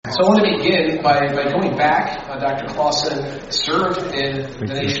So I want to begin by going back. Dr. Clausen served in the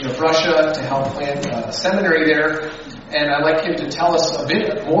nation of Russia to help plant a seminary there, and I'd like him to tell us a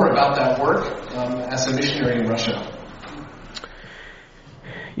bit more about that work as a missionary in Russia.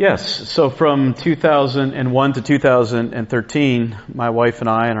 Yes, so from 2001 to 2013, my wife and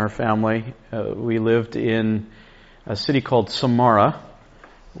I and our family, we lived in a city called Samara,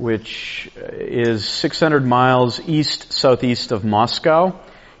 which is 600 miles southeast of Moscow.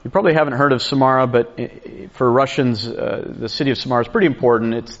 You probably haven't heard of Samara, but for Russians, the city of Samara is pretty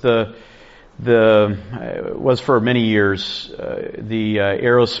important. It's was for many years the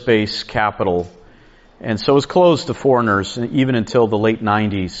aerospace capital. And so it was closed to foreigners even until the late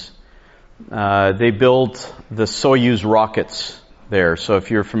 90s. They built the Soyuz rockets there. So if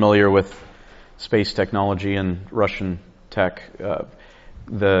you're familiar with space technology and Russian tech,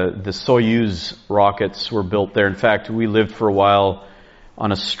 the Soyuz rockets were built there. In fact, we lived for a while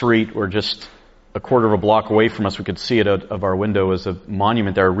on a street where just a quarter of a block away from us, we could see it out of our window as a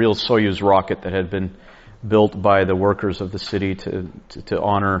monument there, a real Soyuz rocket that had been built by the workers of the city to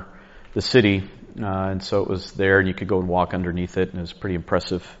honor the city. And so it was there, and you could go and walk underneath it, and it was a pretty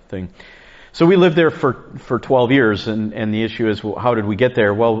impressive thing. So we lived there for 12 years, and the issue is, well, how did we get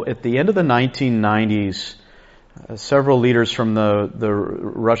there? Well, at the end of the 1990s, several leaders from the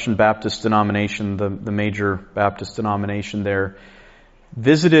Russian Baptist denomination, the major Baptist denomination there,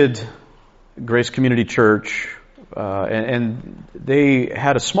 visited Grace Community Church, and they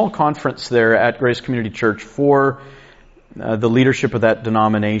had a small conference there at Grace Community Church for the leadership of that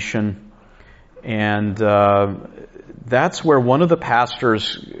denomination. And that's where one of the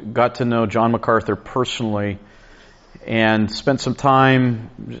pastors got to know John MacArthur personally and spent some time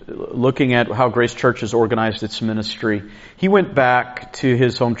looking at how Grace Church has organized its ministry. He went back to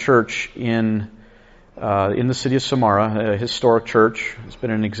his home church in the city of Samara, a historic church. It's been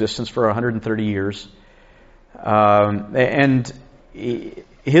in existence for 130 years. And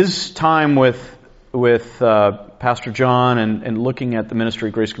his time with Pastor John and looking at the ministry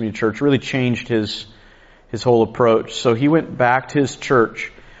of Grace Community Church really changed his whole approach. So he went back to his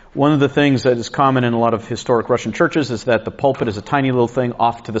church. One of the things that is common in a lot of historic Russian churches is that the pulpit is a tiny little thing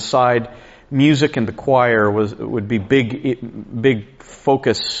off to the side. Music and the choir would be big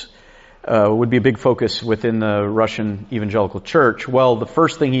focus within the Russian evangelical church. Well, the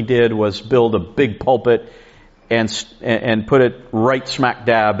first thing he did was build a big pulpit and put it right smack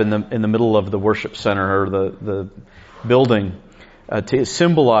dab in the middle of the worship center or the building to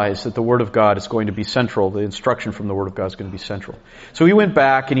symbolize that the Word of God is going to be central. The instruction from the Word of God is going to be central. So he went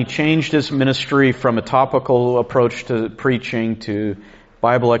back and he changed his ministry from a topical approach to preaching to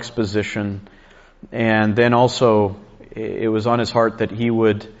Bible exposition. And then also it was on his heart that he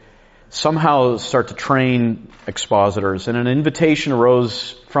would somehow start to train expositors. And an invitation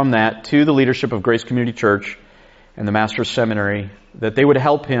arose from that to the leadership of Grace Community Church and the Master's Seminary that they would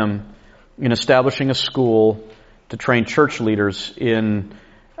help him in establishing a school to train church leaders in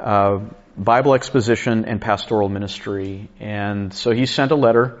Bible exposition and pastoral ministry. And so he sent a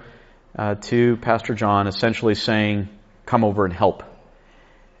letter to Pastor John essentially saying, come over and help.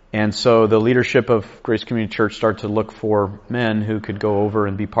 And so the leadership of Grace Community Church started to look for men who could go over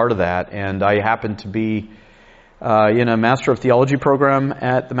and be part of that. And I happened to be in a Master of Theology program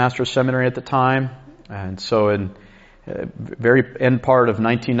at the Master's Seminary at the time. And so in very end part of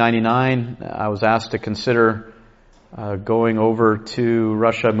 1999, I was asked to consider going over to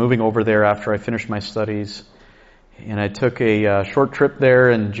Russia, moving over there after I finished my studies. And I took a short trip there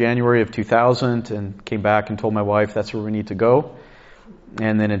in January of 2000 and came back and told my wife that's where we need to go.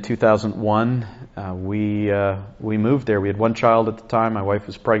 And then in 2001, we moved there. We had one child at the time. My wife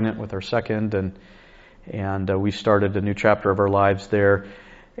was pregnant with our second, and we started a new chapter of our lives there.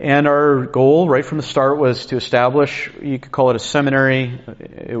 And our goal right from the start was to establish, you could call it a seminary.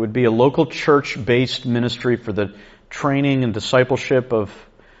 It would be a local church-based ministry for the training and discipleship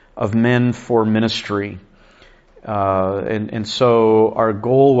of men for ministry. And so our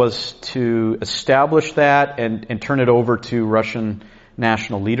goal was to establish that and turn it over to Russian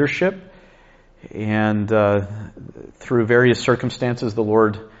national leadership. And through various circumstances, the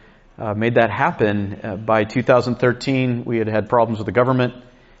Lord made that happen. By 2013, we had problems with the government,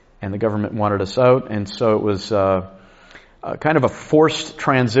 and the government wanted us out. And so it was kind of a forced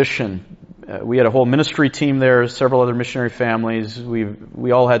transition. We had a whole ministry team there, several other missionary families.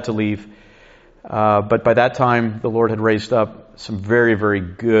 We all had to leave. But by that time, the Lord had raised up some very, very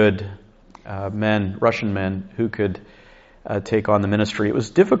good men, Russian men, who could take on the ministry. It was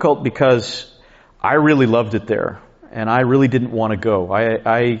difficult because I really loved it there, and I really didn't want to go.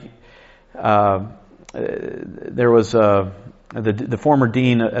 There was the former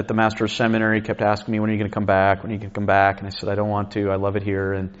dean at the Master's Seminary kept asking me, when are you going to come back? When are you going to come back? And I said, I don't want to. I love it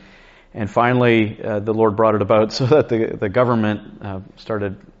here. And finally, the Lord brought it about so that the government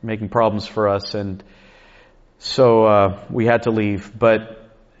started making problems for us. And so we had to leave. But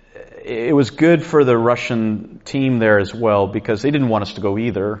it was good for the Russian team there as well, because they didn't want us to go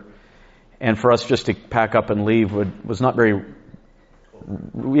either. And for us just to pack up and leave was not very,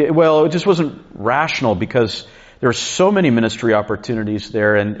 well, it just wasn't rational, because there were so many ministry opportunities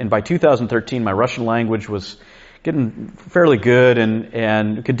there. And by 2013, my Russian language was getting fairly good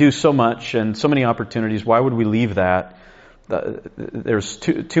and could do so much and so many opportunities. Why would we leave that? There's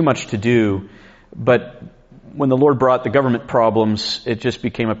too much to do. But when the Lord brought the government problems, it just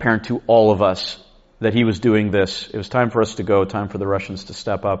became apparent to all of us that He was doing this. It was time for us to go, time for the Russians to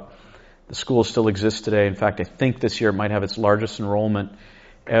step up. The school still exists today. In fact, I think this year it might have its largest enrollment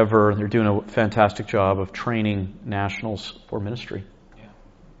ever. They're doing a fantastic job of training nationals for ministry. Yeah,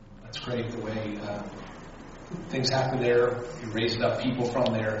 that's great the way things happen there. You raised up people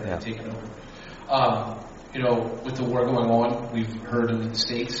from there and they've taken over. With the war going on, we've heard in the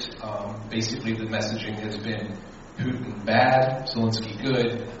States, basically the messaging has been Putin bad, Zelensky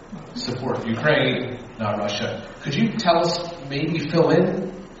good, support Ukraine, not Russia. Could you tell us, maybe fill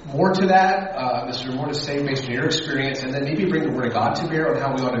in more to that? Is there more to say based on your experience? And then maybe bring the Word of God to bear on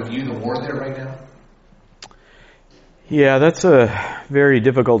how we ought to view the war there right now? Yeah, that's a very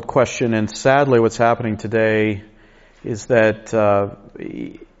difficult question. And sadly, what's happening today is that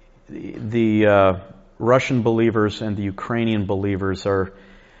the Russian believers and the Ukrainian believers are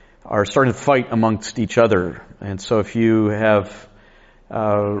starting to fight amongst each other. And so if you have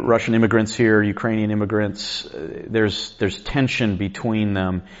Russian immigrants here, Ukrainian immigrants, there's tension between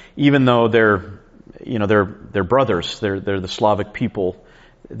them, even though they're brothers. They're the Slavic people.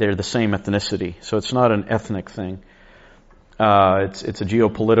 They're the same ethnicity. So it's not an ethnic thing. It's a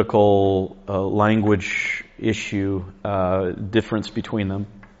geopolitical language issue, difference between them.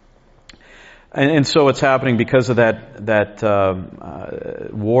 And so what's happening because of that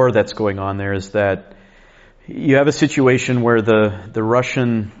war that's going on there is that you have a situation where the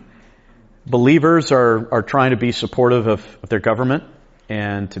Russian believers are trying to be supportive of their government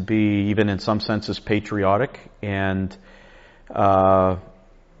and to be, even in some senses, patriotic and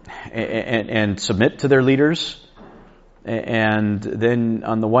submit to their leaders. And then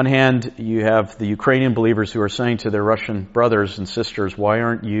on the one hand, you have the Ukrainian believers who are saying to their Russian brothers and sisters, why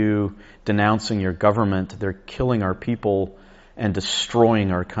aren't you denouncing your government? They're killing our people and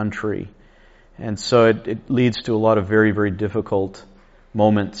destroying our country. And so it leads to a lot of very, very difficult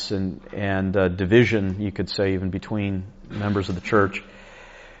moments and division, you could say, even between members of the church.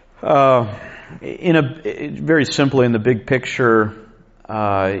 Very simply, in the big picture,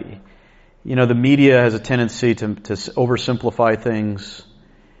 the media has a tendency to oversimplify things,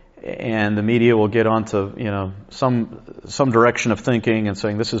 and the media will get onto some direction of thinking and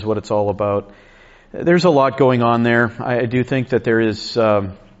saying this is what it's all about. There's a lot going on there. I do think that there is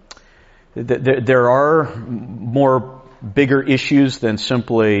there are more bigger issues than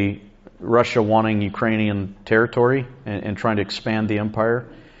simply Russia wanting Ukrainian territory and trying to expand the empire.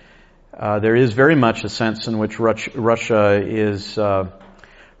 There is very much a sense in which Russia is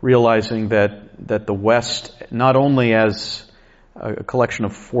realizing that the West, not only as a collection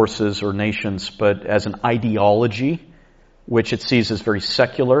of forces or nations, but as an ideology, which it sees as very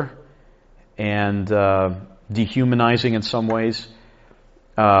secular and dehumanizing in some ways,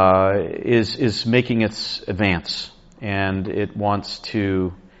 is making its advance. And it wants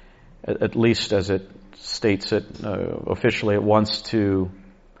to, at least as it states it officially, it wants to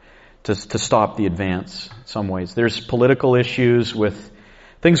stop the advance in some ways. There's political issues with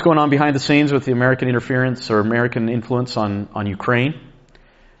things going on behind the scenes with the American interference or American influence on Ukraine,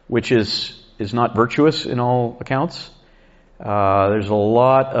 which is not virtuous in all accounts. There's a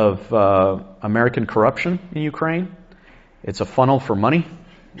lot of American corruption in Ukraine. It's a funnel for money.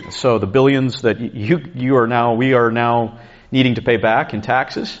 So the billions that we are now needing to pay back in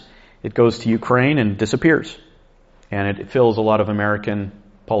taxes, it goes to Ukraine and disappears. And it fills a lot of American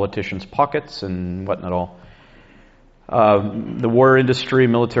politicians' pockets and whatnot all. The war industry,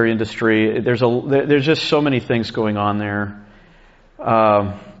 military industry, there's just so many things going on there.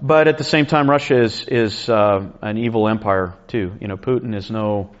 But at the same time, Russia is an evil empire too. Putin is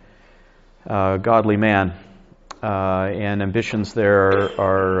no godly man, and ambitions there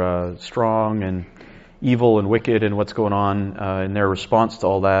are strong and evil and wicked. And what's going on in their response to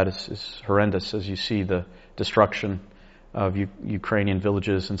all that is horrendous, as you see the destruction of Ukrainian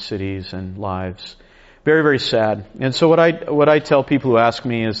villages and cities and lives. Very, very sad. And so what I tell people who ask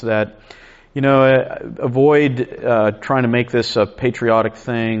me is that, Avoid trying to make this a patriotic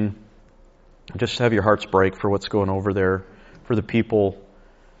thing. Just have your hearts break for what's going over there, for the people,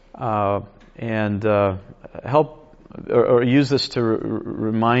 and help or use this to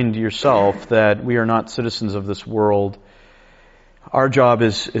remind yourself that we are not citizens of this world. Our job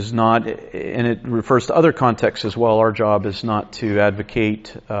is not, and it refers to other contexts as well, our job is not to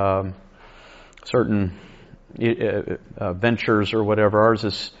advocate certain ventures or whatever. Ours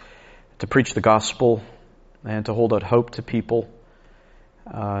is to preach the gospel and to hold out hope to people.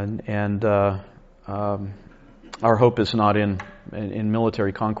 Our hope is not in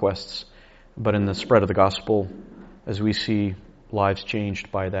military conquests, but in the spread of the gospel as we see lives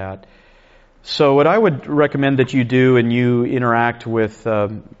changed by that. So what I would recommend that you do, and you interact with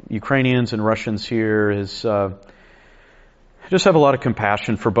Ukrainians and Russians here, is just have a lot of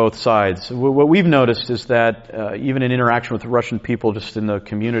compassion for both sides. What we've noticed is that even in interaction with the Russian people just in the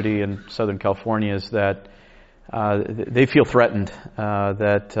community in Southern California is that they feel threatened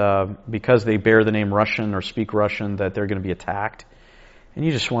that because they bear the name Russian or speak Russian that they're going to be attacked. And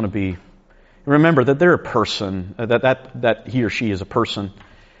you just want to remember that they're a person, that he or she is a person.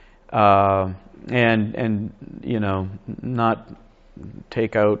 And not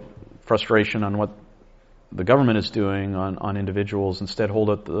take out frustration on what the government is doing on individuals. Instead, hold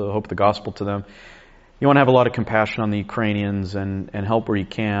out the hope of the gospel to them. You want to have a lot of compassion on the Ukrainians and help where you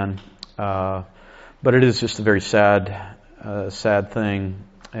can. But it is just a very sad thing.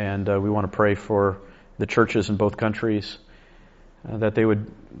 And we want to pray for the churches in both countries that they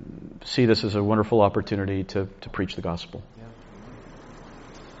would see this as a wonderful opportunity to preach the gospel.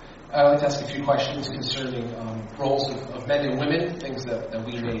 I'd like to ask a few questions concerning roles of men and women, things that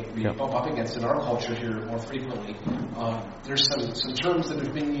we may bump up against in our culture here more frequently. There's some terms that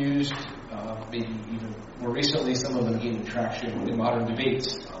have been used, maybe even more recently, some of them gaining traction in modern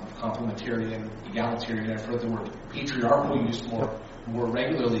debates, complementarian, egalitarian. I've heard the word patriarchal used more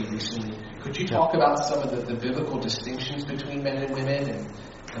regularly recently. Could you talk about some of the biblical distinctions between men and women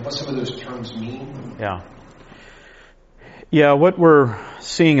and what some of those terms mean? Yeah, what we're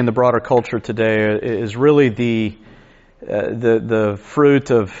seeing in the broader culture today is really the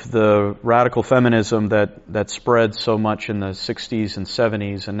fruit of the radical feminism that spread so much in the 60s and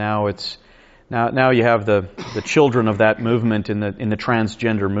 70s, and now you have the children of that movement in the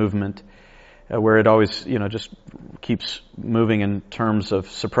transgender movement, where it always just keeps moving in terms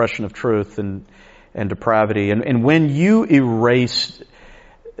of suppression of truth and depravity, and when you erase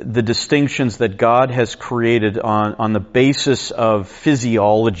the distinctions that God has created on the basis of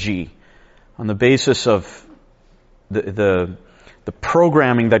physiology, on the basis of the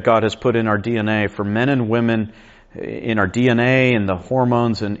programming that God has put in our DNA for men and women, in our DNA and the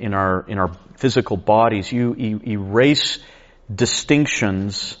hormones and in our physical bodies. You erase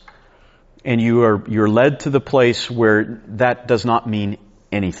distinctions, and you're led to the place where that does not mean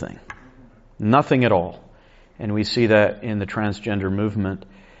anything, nothing at all. And we see that in the transgender movement.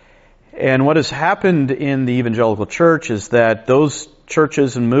 And what has happened in the evangelical church is that those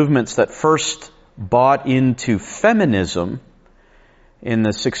churches and movements that first bought into feminism in the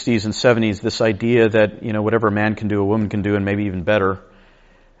 60s and 70s, this idea that, whatever a man can do, a woman can do, and maybe even better,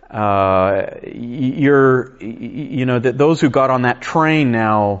 that those who got on that train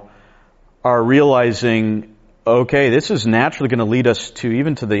now are realizing, okay, this is naturally going to lead us to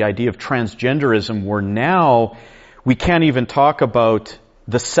the idea of transgenderism, where now we can't even talk about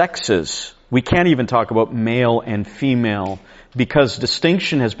the sexes. We can't even talk about male and female, because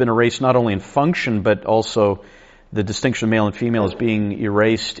distinction has been erased not only in function, but also the distinction of male and female is being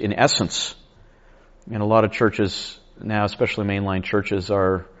erased in essence. And a lot of churches now, especially mainline churches,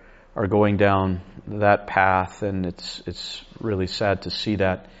 are going down that path, and it's really sad to see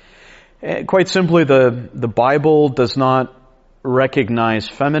that. Quite simply, the Bible does not recognize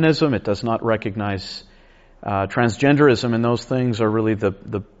feminism. It does not recognize transgenderism, and those things are really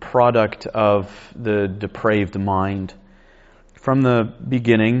the product of the depraved mind. From the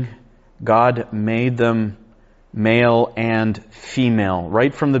beginning, God made them male and female.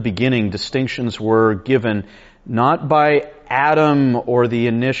 Right from the beginning, distinctions were given not by Adam or the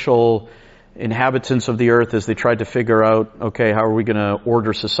initial inhabitants of the earth as they tried to figure out, okay, how are we going to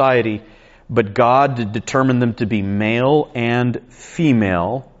order society? But God determined them to be male and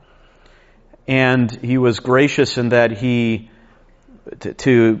female. And He was gracious in that He,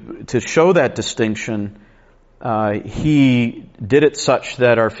 to show that distinction, He did it such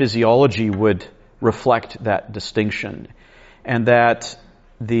that our physiology would reflect that distinction, and that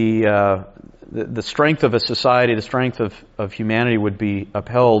the strength of a society, the strength of humanity would be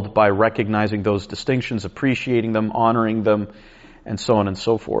upheld by recognizing those distinctions, appreciating them, honoring them, and so on and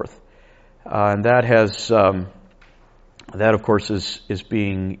so forth. And that has, that of course is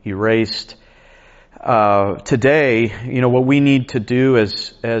being erased. Today, what we need to do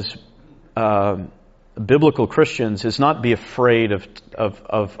as biblical Christians is not be afraid of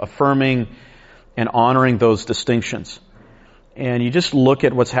affirming and honoring those distinctions. And you just look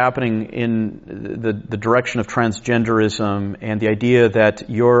at what's happening in the direction of transgenderism and the idea that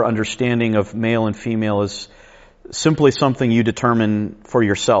your understanding of male and female is simply something you determine for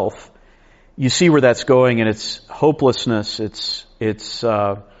yourself. You see where that's going, and it's hopelessness. It's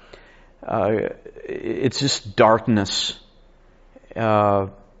just darkness.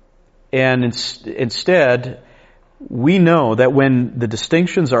 And instead, we know that when the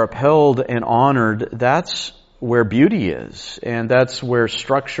distinctions are upheld and honored, that's where beauty is, and that's where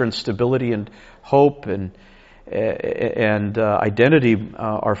structure and stability and hope and identity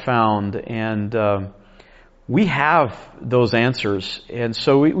are found. And we have those answers, and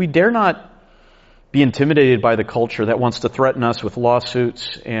so we dare not be intimidated by the culture that wants to threaten us with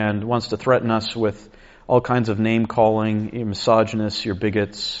lawsuits and wants to threaten us with all kinds of name-calling, you're misogynists, you're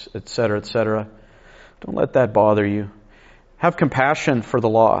bigots, etc., etc. Don't let that bother you. Have compassion for the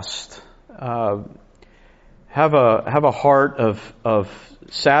lost. Have a heart of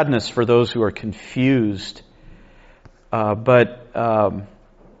sadness for those who are confused. But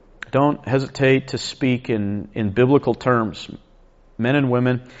don't hesitate to speak in biblical terms, men and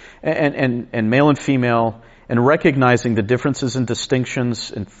women, and male and female, and recognizing the differences and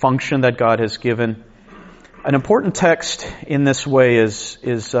distinctions and function that God has given. An important text in this way is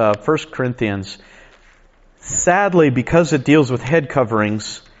 1 Corinthians. Sadly, because it deals with head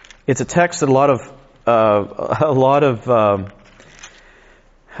coverings, it's a text that a lot of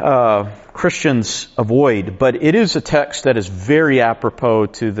Christians avoid, but it is a text that is very apropos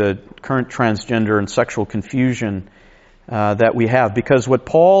to the current transgender and sexual confusion that we have, because what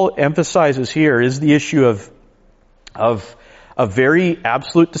Paul emphasizes here is the issue of very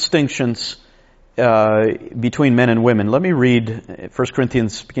absolute distinctions between men and women. Let me read 1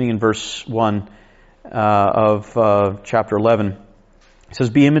 Corinthians beginning in verse 1 of chapter 11. It says,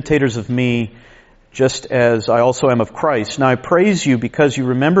 "Be imitators of me, just as I also am of Christ. Now I praise you because you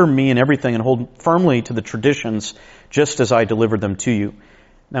remember me in everything and hold firmly to the traditions, just as I delivered them to you."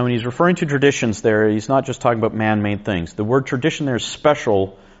 Now when he's referring to traditions there, he's not just talking about man-made things. The word tradition there is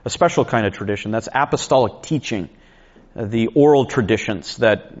special, a special kind of tradition. That's apostolic teaching. The oral traditions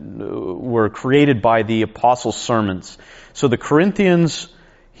that were created by the apostles' sermons. So the Corinthians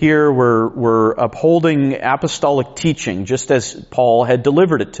here were upholding apostolic teaching, just as Paul had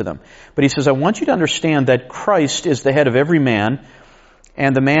delivered it to them. But he says, I want you to understand that Christ is the head of every man,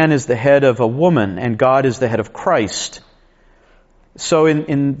 and the man is the head of a woman, and God is the head of Christ. So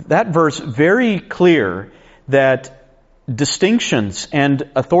in that verse, very clear that distinctions and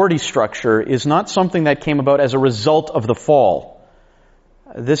authority structure is not something that came about as a result of the fall.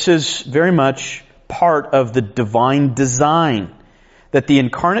 This is very much part of the divine design, that the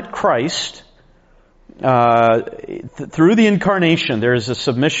incarnate Christ, through the incarnation, there is a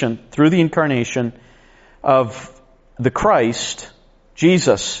submission through the incarnation of the Christ,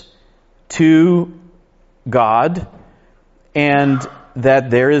 Jesus, to God, and that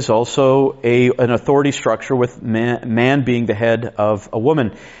there is also an authority structure with man being the head of a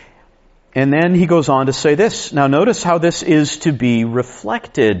woman. And then he goes on to say this. Now notice how this is to be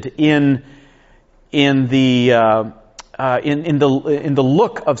reflected in the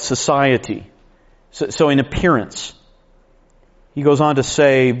look of society. So in appearance. He goes on to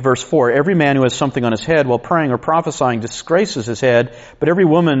say, verse 4, "Every man who has something on his head while praying or prophesying disgraces his head, but every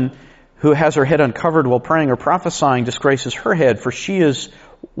woman who has her head uncovered while praying or prophesying disgraces her head, for she is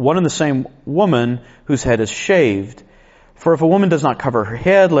one and the same woman whose head is shaved. For if a woman does not cover her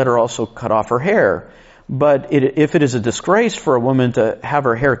head, let her also cut off her hair. But if it is a disgrace for a woman to have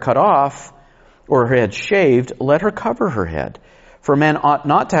her hair cut off or her head shaved, let her cover her head. For a man ought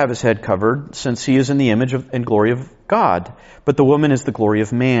not to have his head covered, since he is in the image and glory of God. But the woman is the glory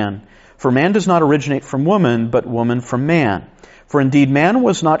of man. For man does not originate from woman, but woman from man. For indeed man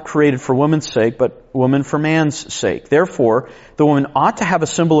was not created for woman's sake, but woman for man's sake. Therefore, the woman ought to have a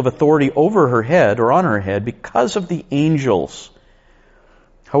symbol of authority over her head or on her head because of the angels.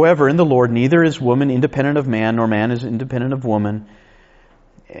 However, in the Lord, neither is woman independent of man, nor man is independent of woman."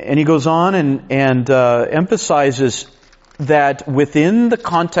 And he goes on and emphasizes that within the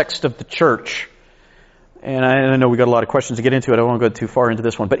context of the church, and I know we got a lot of questions to get into, I don't want to go too far into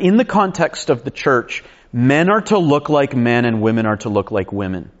this one, but in the context of the church, men are to look like men and women are to look like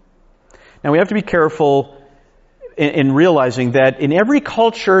women. Now we have to be careful in realizing that in every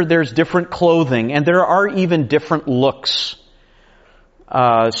culture there's different clothing and there are even different looks.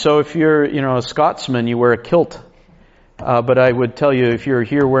 So if you're, a Scotsman, you wear a kilt. But I would tell you, if you're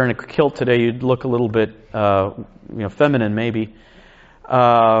here wearing a kilt today, you'd look a little bit, feminine maybe.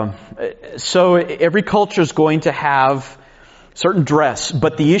 So every culture is going to have certain dress.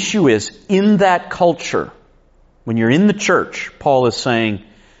 But the issue is, in that culture, when you're in the church, Paul is saying,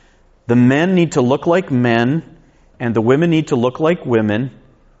 the men need to look like men, and the women need to look like women,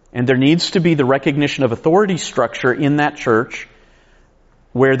 and there needs to be the recognition of authority structure in that church,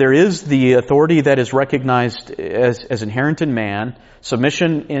 where there is the authority that is recognized as inherent in man,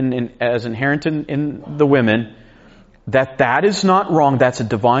 submission as inherent in the women, that is not wrong. That's a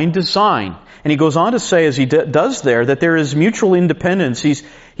divine design. And he goes on to say, as he does there, that there is mutual independence.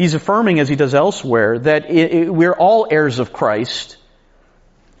 He's affirming, as he does elsewhere, that we're all heirs of Christ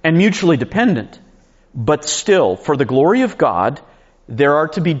and mutually dependent. But still, for the glory of God, there are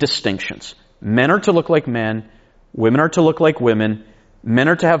to be distinctions. Men are to look like men. Women are to look like women. Men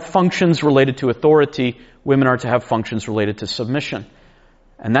are to have functions related to authority. Women are to have functions related to submission.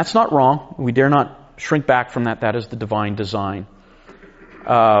 And that's not wrong. We dare not shrink back from that. That is the divine design.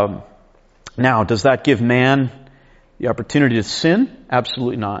 Now, does that give man the opportunity to sin?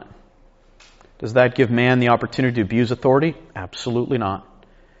 Absolutely not. Does that give man the opportunity to abuse authority? Absolutely not.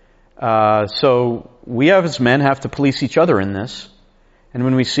 So we as men have to police each other in this. And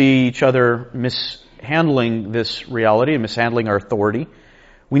when we see each other mishandling this reality and mishandling our authority,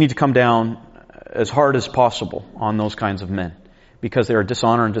 we need to come down as hard as possible on those kinds of men, because they are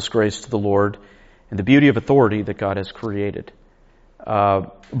dishonor and disgrace to the Lord and the beauty of authority that God has created.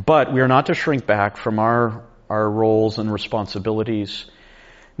 But we are not to shrink back from our roles and responsibilities.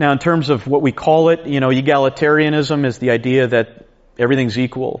 Now, in terms of what we call it, egalitarianism is the idea that everything's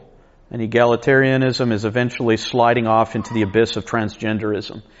equal. And egalitarianism is eventually sliding off into the abyss of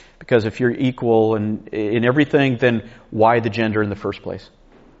transgenderism. Because if you're equal in everything, then why the gender in the first place?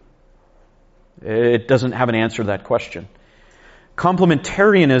 It doesn't have an answer to that question.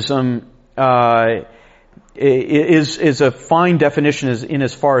 Complementarianism is a fine definition in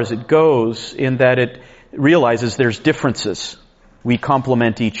as far as it goes, in that it realizes there's differences. We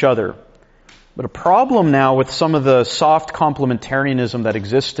complement each other. But a problem now with some of the soft complementarianism that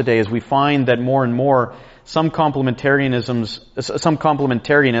exists today is we find that more and more some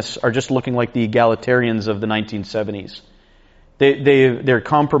complementarianists are just looking like the egalitarians of the 1970s. They're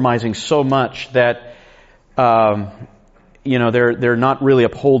compromising so much that they're not really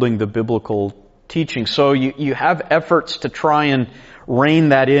upholding the biblical teaching. So you have efforts to try and rein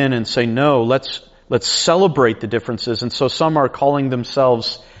that in and say, no, let's celebrate the differences. And so some are calling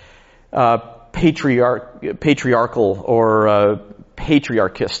themselves patriarchal or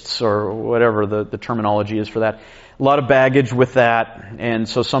patriarchists, or whatever the terminology is for that. A lot of baggage with that, and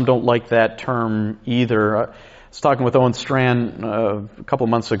so some don't like that term either. I was talking with Owen Strand a couple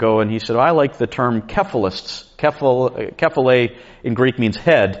months ago, and he said, I like the term kephalists. Kephale in Greek means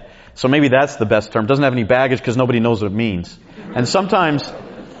head, so maybe that's the best term. Doesn't have any baggage because nobody knows what it means. And sometimes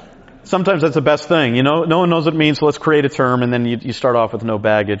that's the best thing. No one knows what it means, so let's create a term, and then you start off with no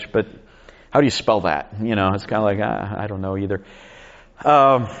baggage. But how do you spell that? It's kind of like, I don't know either.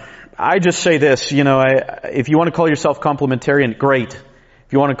 I just say this, if you want to call yourself complementarian, great.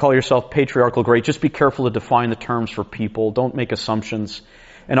 If you want to call yourself patriarchal, great. Just be careful to define the terms for people. Don't make assumptions.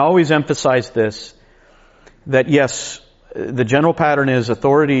 And always emphasize this, that yes, the general pattern is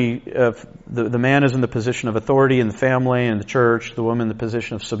authority. The man is in the position of authority in the family and the church, the woman in the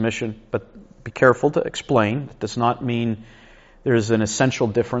position of submission. But be careful to explain. It does not mean there's an essential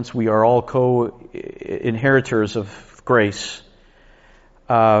difference. We are all co-inheritors of grace.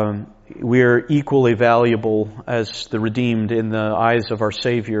 We are equally valuable as the redeemed in the eyes of our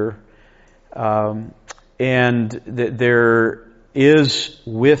Savior. And there is,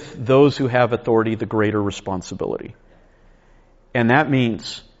 with those who have authority, the greater responsibility. And that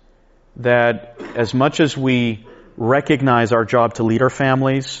means that as much as we recognize our job to lead our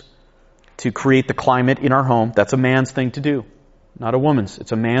families, to create the climate in our home, that's a man's thing to do, not a woman's.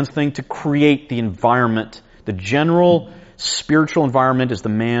 It's a man's thing to create the environment. The general spiritual environment is the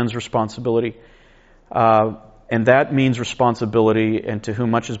man's responsibility. And that means responsibility, and to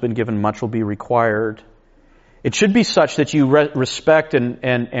whom much has been given, much will be required. It should be such that you respect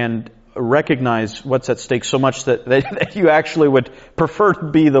and recognize what's at stake so much that you actually would prefer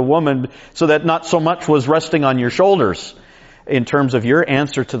to be the woman, so that not so much was resting on your shoulders in terms of your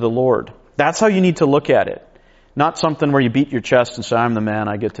answer to the Lord. That's how you need to look at it. Not something where you beat your chest and say, I'm the man,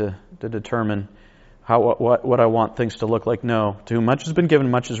 I get to determine what I want things to look like. No. To whom much has been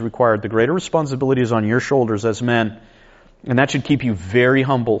given, much is required. The greater responsibility is on your shoulders as men. And that should keep you very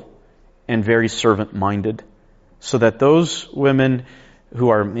humble and very servant-minded, so that those women who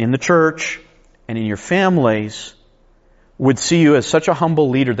are in the church and in your families would see you as such a humble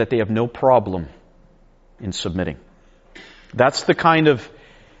leader that they have no problem in submitting. That's the kind of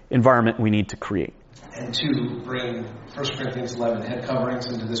environment we need to create. And to bring 1 Corinthians 11 head coverings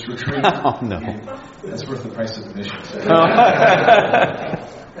into this retreat. Oh, no. That's worth the price of admission.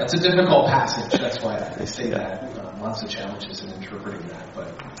 That's a difficult passage. That's why I say that. Lots of challenges in interpreting that.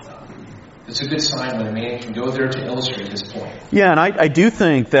 But it's a good sign when a man can go there to illustrate his point. Yeah, and I do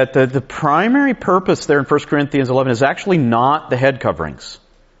think that the primary purpose there in 1 Corinthians 11 is actually not the head coverings.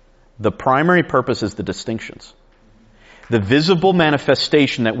 The primary purpose is the distinctions. The visible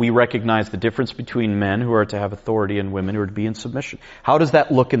manifestation that we recognize the difference between men who are to have authority and women who are to be in submission. How does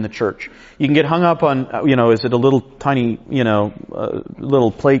that look in the church? You can get hung up on, is it a little tiny,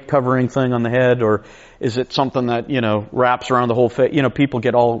 little plate covering thing on the head, or is it something that, wraps around the whole face? People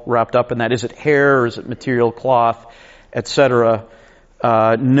get all wrapped up in that. Is it hair, or is it material cloth, etc.?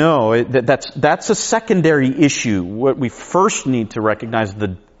 No, that's a secondary issue. What we first need to recognize,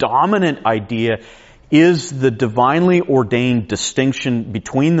 the dominant idea, is the divinely ordained distinction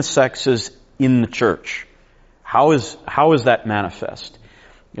between the sexes in the church. How is that manifest?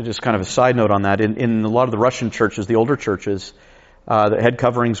 Just kind of a side note on that. In a lot of the Russian churches, the older churches, the head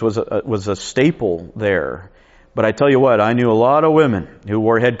coverings was a staple there. But I tell you what, I knew a lot of women who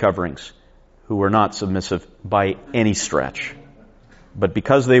wore head coverings who were not submissive by any stretch. But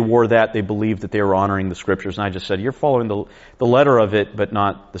because they wore that, they believed that they were honoring the Scriptures. And I just said, you're following the letter of it, but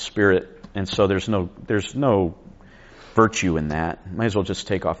not the spirit. And so there's no virtue in that. Might as well just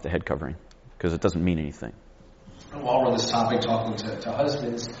take off the head covering, because it doesn't mean anything. And while we're on this topic, talking to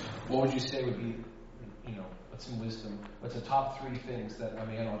husbands, what would you say would be, what's some wisdom? What's the top 3 things that a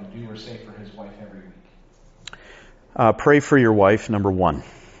man ought to do or say for his wife every week? Pray for your wife, number 1.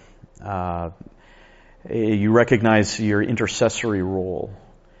 You recognize your intercessory role.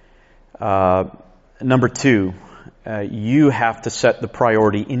 Number 2, you have to set the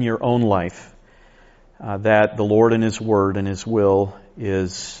priority in your own life that the Lord and His Word and His will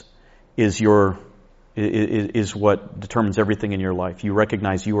is what determines everything in your life. You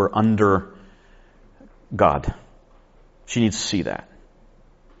recognize you are under God. She needs to see that.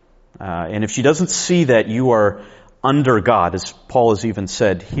 And if she doesn't see that you are under God, as Paul has even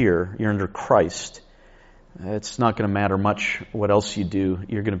said here, you're under Christ, it's not going to matter much what else you do.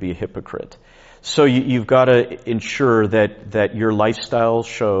 You're going to be a hypocrite. So you've got to ensure that your lifestyle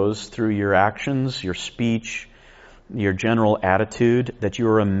shows through your actions, your speech, your general attitude, that you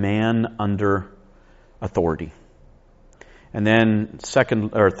are a man under authority. And then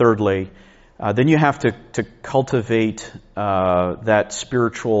thirdly, then you have to cultivate that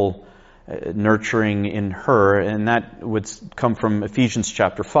spiritual nurturing in her, and that would come from Ephesians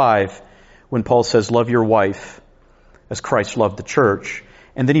chapter 5, when Paul says, love your wife as Christ loved the church.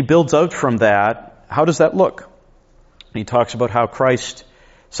 And then he builds out from that. How does that look? And he talks about how Christ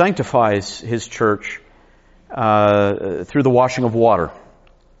sanctifies His church through the washing of water.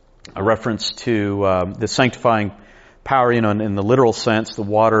 A reference to the sanctifying power, in the literal sense, the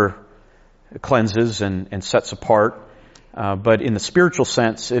water cleanses and sets apart. But in the spiritual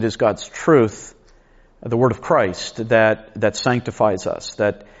sense, it is God's truth, the Word of Christ, that sanctifies us,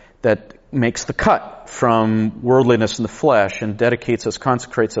 that makes the cut from worldliness in the flesh and dedicates us,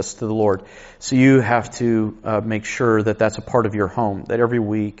 consecrates us to the Lord. So you have to make sure that that's a part of your home, that every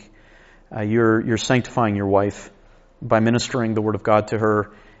week you're sanctifying your wife by ministering the Word of God to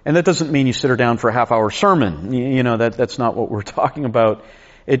her. And that doesn't mean you sit her down for a half-hour sermon. That's not what we're talking about.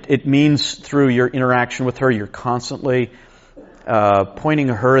 It means through your interaction with her, you're constantly pointing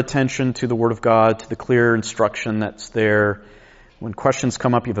her attention to the Word of God, to the clear instruction that's there. When questions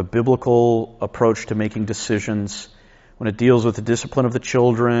come up, you have a biblical approach to making decisions. When it deals with the discipline of the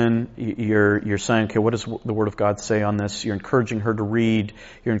children, you're saying, okay, what does the Word of God say on this? You're encouraging her to read.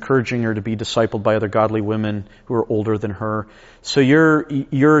 You're encouraging her to be discipled by other godly women who are older than her. So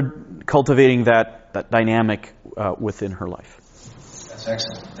you're cultivating that dynamic within her life. That's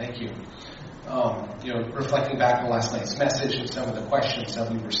excellent. Thank you. Reflecting back on last night's message and some of the questions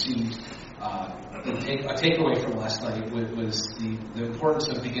that we received, a takeaway from last night was the importance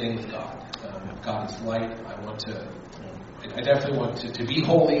of beginning with God. God is light. I definitely want to be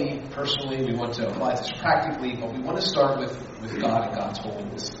holy personally. We want to apply this practically, but we want to start with God and God's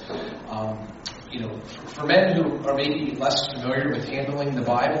holiness. For men who are maybe less familiar with handling the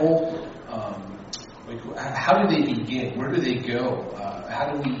Bible, how do they begin? Where do they go?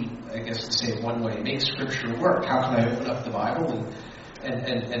 How do we, I guess to say it one way, make Scripture work? How can I open up the Bible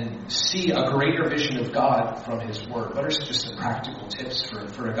and see a greater vision of God from His Word? What are just some practical tips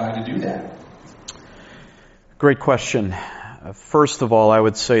for a guy to do that? Great question. First of all, I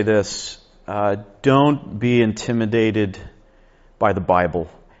would say this. Don't be intimidated by the Bible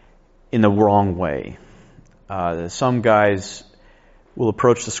in the wrong way. Some guys will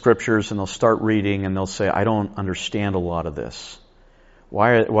approach the Scriptures and they'll start reading and they'll say, I don't understand a lot of this.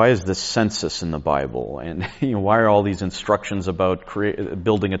 Why is this census in the Bible? And why are all these instructions about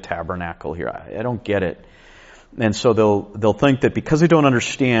building a tabernacle here? I don't get it. And so they'll think that because they don't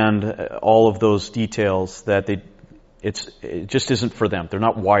understand all of those details, that it just isn't for them. They're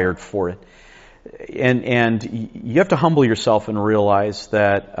not wired for it. And you have to humble yourself and realize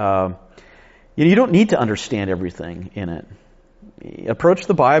that you don't need to understand everything in it. Approach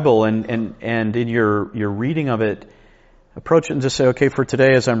the Bible and in your reading of it, approach it and just say, okay, for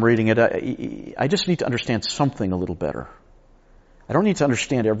today as I'm reading it, I just need to understand something a little better. I don't need to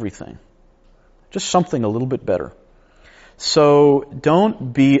understand everything. Just something a little bit better. So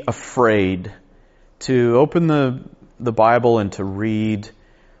don't be afraid to open the Bible and to read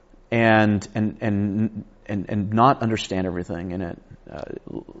and not understand everything in it.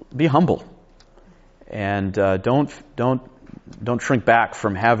 Be humble. And don't shrink back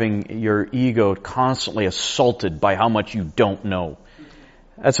from having your ego constantly assaulted by how much you don't know.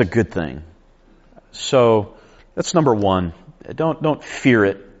 That's a good thing. So that's number one. Don't fear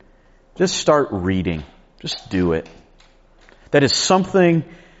it. Just start reading. Just do it. That is something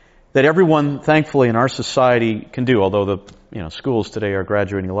that everyone, thankfully, in our society can do. Although the schools today are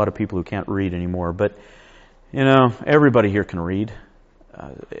graduating a lot of people who can't read anymore. But everybody here can read,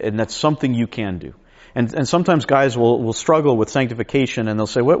 and that's something you can do. And sometimes guys will struggle with sanctification, and they'll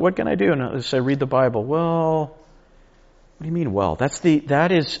say, "What can I do?" And they'll say, "Read the Bible." Well, what do you mean? Well,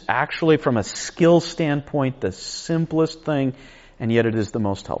 that is actually, from a skill standpoint, the simplest thing, and yet it is the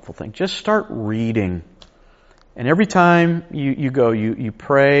most helpful thing. Just start reading, and every time you go, you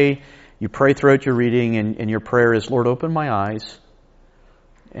pray. You pray throughout your reading, and your prayer is, "Lord, open my eyes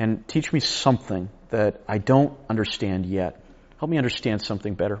and teach me something that I don't understand yet. Help me understand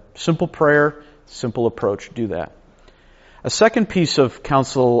something better." Simple prayer. Simple approach. Do that. A second piece of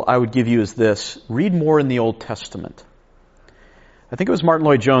counsel I would give you is this. Read more in the Old Testament. I think it was Martin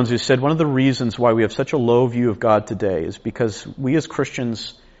Lloyd-Jones who said one of the reasons why we have such a low view of God today is because we as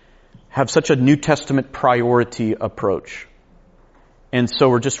Christians have such a New Testament priority approach. And so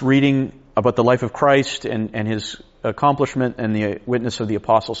we're just reading about the life of Christ and His accomplishment and the witness of the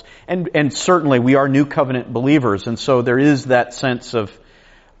apostles. And certainly we are New Covenant believers, and so there is that sense of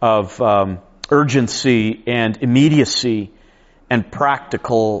urgency and immediacy and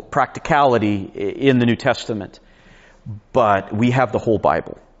practicality in the New Testament. But we have the whole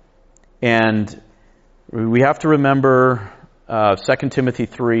Bible. And we have to remember 2 Timothy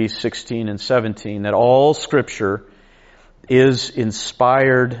 3:16 and 17, that all Scripture is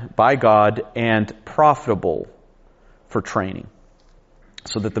inspired by God and profitable for training,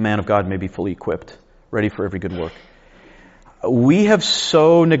 so that the man of God may be fully equipped, ready for every good work. We have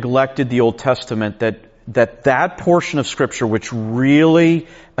so neglected the Old Testament that portion of Scripture which really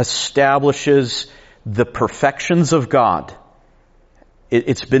establishes the perfections of God,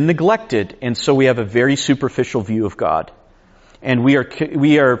 it's been neglected, and so we have a very superficial view of God. And we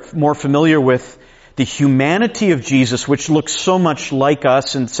are more familiar with the humanity of Jesus, which looks so much like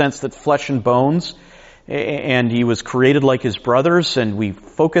us in the sense that flesh and bones, and He was created like His brothers, and we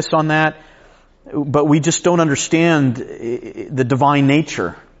focus on that. But we just don't understand the divine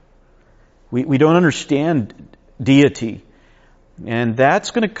nature. We don't understand deity. And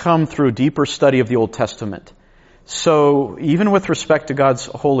that's going to come through a deeper study of the Old Testament. So even with respect to God's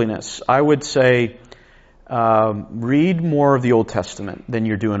holiness, I would say read more of the Old Testament than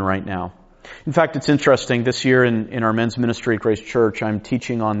you're doing right now. In fact, it's interesting. This year in our men's ministry at Grace Church, I'm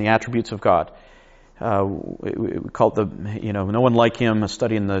teaching on the attributes of God. We call it no one like Him, a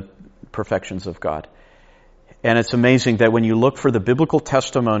study in the perfections of God. And it's amazing that when you look for the biblical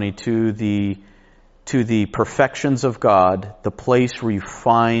testimony to the perfections of God, the place where you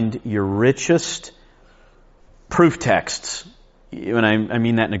find your richest proof texts, and I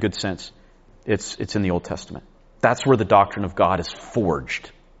mean that in a good sense, it's in the Old Testament. That's where the doctrine of God is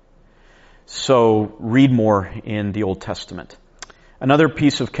forged. So read more in the Old Testament. Another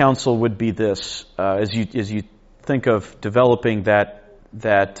piece of counsel would be this, as you think of developing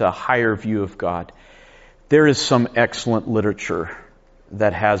that higher view of God. There is some excellent literature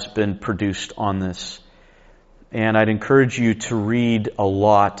that has been produced on this. And I'd encourage you to read a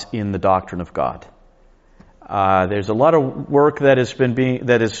lot in the doctrine of God. There's a lot of work that is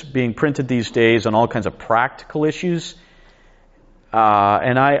being printed these days on all kinds of practical issues.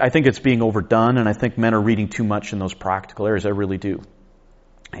 And I think it's being overdone, and I think men are reading too much in those practical areas. I really do.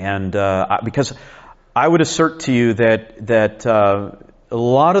 And because I would assert to you that a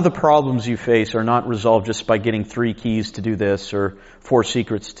lot of the problems you face are not resolved just by getting 3 keys to do this or 4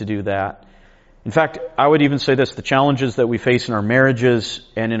 secrets to do that. In fact, I would even say this: the challenges that we face in our marriages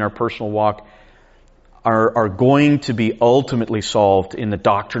and in our personal walk are going to be ultimately solved in the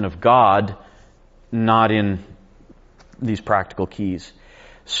doctrine of God, not in these practical keys.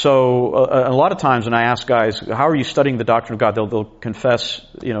 So a lot of times when I ask guys, how are you studying the doctrine of God? They'll confess,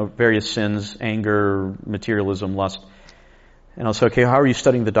 various sins, anger, materialism, lust. And I'll say, okay, how are you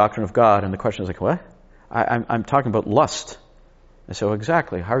studying the doctrine of God? And the question is like, what? I'm talking about lust. I say, well,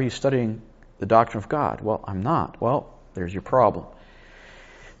 exactly. How are you studying the doctrine of God? Well, I'm not. Well, there's your problem.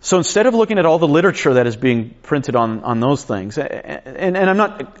 So instead of looking at all the literature that is being printed on those things, and I'm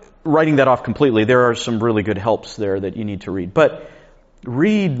not writing that off completely, there are some really good helps there that you need to read. But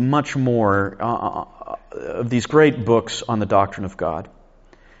read much more of these great books on the doctrine of God.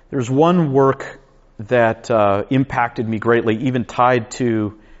 There's one work that impacted me greatly, even tied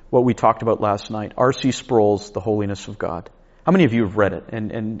to what we talked about last night. R.C. Sproul's The Holiness of God. How many of you have read it?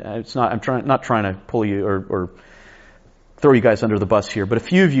 And it's not. I'm not trying to pull you or throw you guys under the bus here, but a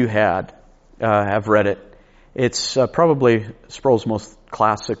few of you have read it. It's probably Sproul's most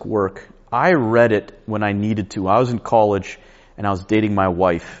classic work. I read it when I needed to. I was in college and I was dating my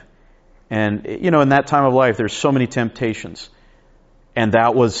wife, and in that time of life, there's so many temptations. And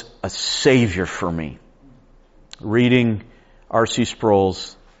that was a savior for me. Reading R.C.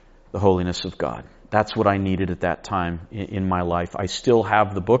 Sproul's The Holiness of God. That's what I needed at that time in my life. I still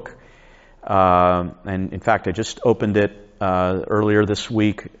have the book. And in fact, I just opened it earlier this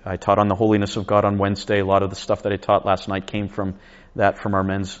week. I taught on the holiness of God on Wednesday. A lot of the stuff that I taught last night came from our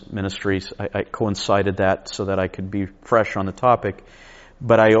men's ministries. I coincided that so that I could be fresh on the topic.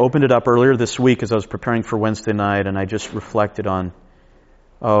 But I opened it up earlier this week as I was preparing for Wednesday night, and I just reflected on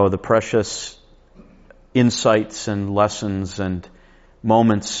the precious insights and lessons and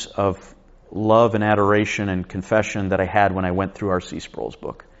moments of love and adoration and confession that I had when I went through R.C. Sproul's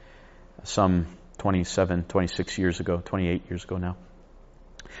book some 27, 26 years ago, 28 years ago now.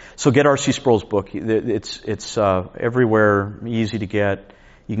 So get R.C. Sproul's book. It's everywhere, easy to get.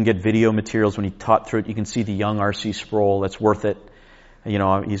 You can get video materials when he taught through it. You can see the young R.C. Sproul. That's worth it.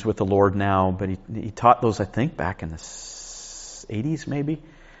 He's with the Lord now, but he taught those, I think, back in the 80s maybe.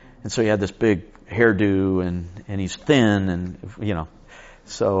 And so he had this big hairdo and he's thin and,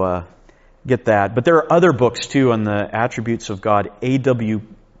 so get that. But there are other books too on the attributes of God. A.W.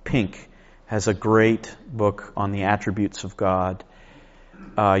 Pink has a great book on the attributes of God.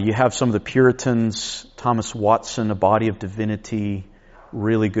 You have some of the Puritans, Thomas Watson, A Body of Divinity,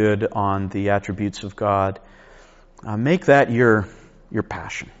 really good on the attributes of God. Make that your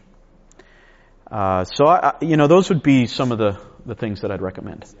passion. So those would be some of the things that I'd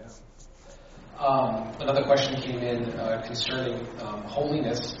recommend. Another question came in concerning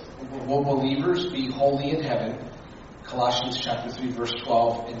holiness. Will believers be holy in heaven? Colossians chapter 3 verse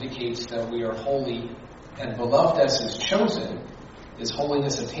 12 indicates that we are holy and beloved as His chosen. Is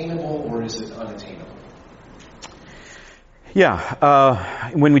holiness attainable or is it unattainable? Yeah.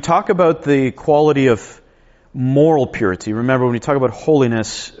 When we talk about the quality of moral purity, remember when we talk about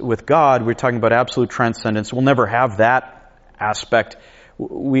holiness with God, we're talking about absolute transcendence. We'll never have that aspect.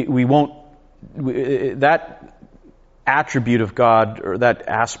 We won't. That attribute of God or that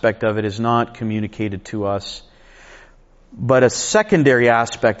aspect of it is not communicated to us. But a secondary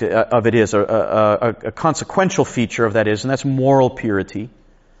aspect of it is, a consequential feature of that is, and that's moral purity.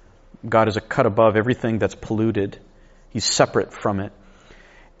 God is a cut above everything that's polluted. He's separate from it.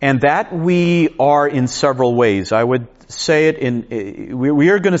 And that we are in several ways. I would say it we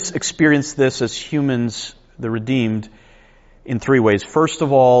are going to experience this as humans, the redeemed, in 3 ways. First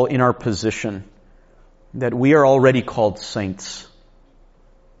of all, in our position, that we are already called saints.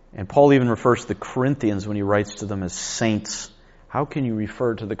 And Paul even refers to the Corinthians when he writes to them as saints. How can you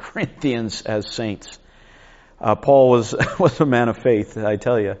refer to the Corinthians as saints? Paul was a man of faith, I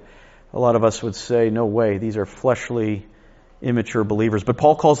tell you. A lot of us would say, no way, these are fleshly, immature believers. But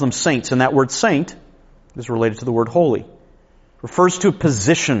Paul calls them saints, and that word saint is related to the word holy. Refers to a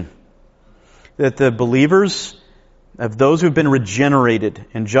position that the believers, of those who have been regenerated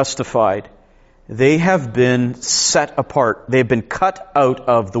and justified, they have been set apart. They have been cut out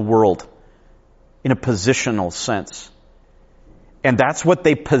of the world in a positional sense. And that's what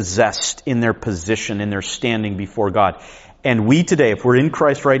they possessed in their position, in their standing before God. And we today, if we're in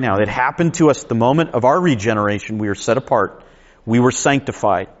Christ right now, it happened to us the moment of our regeneration. We were set apart. We were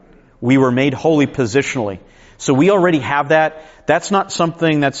sanctified. We were made holy positionally. So we already have that. That's not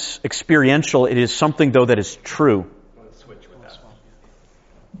something that's experiential. It is something, though, that is true.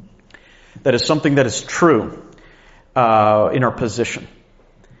 That is something that is true in our position.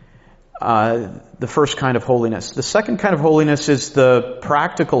 The first kind of holiness. The second kind of holiness is the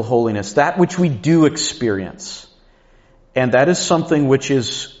practical holiness, that which we do experience. And that is something which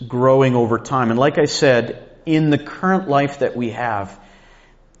is growing over time. And like I said, in the current life that we have,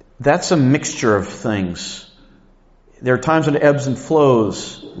 that's a mixture of things. There are times when it ebbs and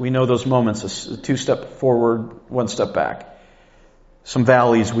flows. We know those moments, a 2-step forward, 1 step back. Some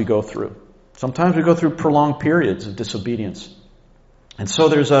valleys we go through. Sometimes we go through prolonged periods of disobedience. And so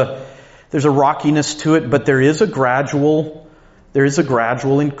there's a rockiness to it, but there is a gradual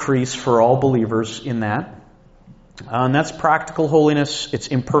increase for all believers in that. And that's practical holiness. It's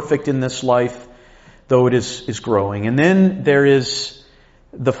imperfect in this life, though it is growing. And then there is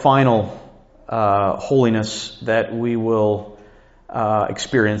the final holiness that we will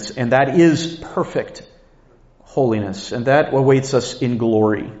experience, and that is perfect holiness, and that awaits us in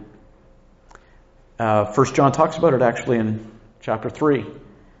glory. 1 John talks about it actually in chapter 3.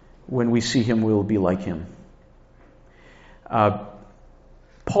 When we see him, we will be like him.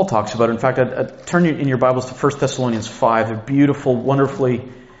 Paul talks about it. In fact, turn in your Bibles to 1 Thessalonians 5, a beautiful, wonderfully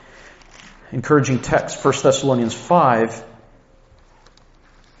encouraging text. 1 Thessalonians 5.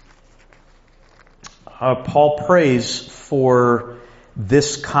 Paul prays for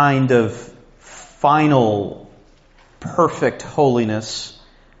this kind of final, perfect holiness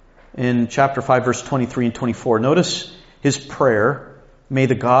in chapter 5, verse 23 and 24. Notice his prayer. May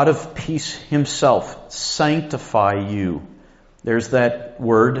the God of peace himself sanctify you. There's that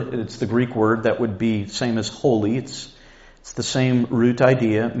word. It's the Greek word that would be same as holy. It's the same root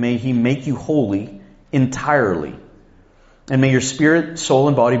idea. May he make you holy entirely. And may your spirit, soul,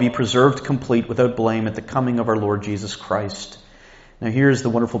 and body be preserved complete without blame at the coming of our Lord Jesus Christ. Now here's the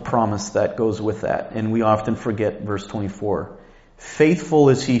wonderful promise that goes with that. And we often forget verse 24. Faithful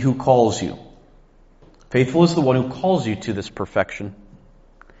is he who calls you. Faithful is the one who calls you to this perfection.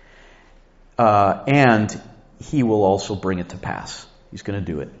 And he will also bring it to pass. He's going to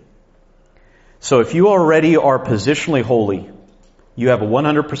do it. So if you already are positionally holy, you have a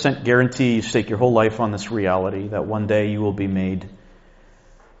 100% guarantee, you stake your whole life on this reality, that one day you will be made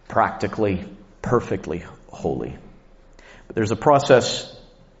practically, perfectly holy. But there's a process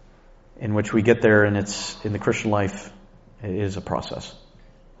in which we get there, and it's in the Christian life, it is a process.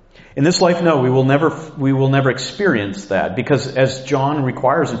 In this life, no, we will never experience that, because as John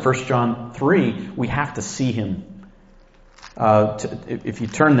requires in 1 John 3, we have to see him. If you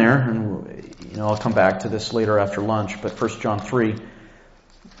turn there, and I'll come back to this later after lunch, but 1 John 3,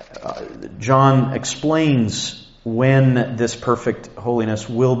 John explains when this perfect holiness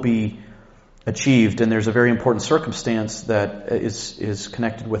will be achieved, and there's a very important circumstance that is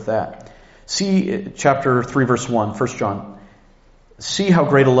connected with that. See chapter 3, verse 1, 1 John. See how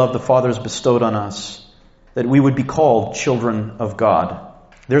great a love the Father has bestowed on us, that we would be called children of God.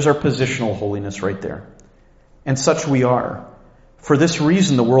 There's our positional holiness right there. And such we are. For this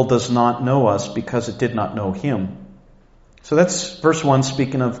reason the world does not know us, because it did not know him. So that's verse 1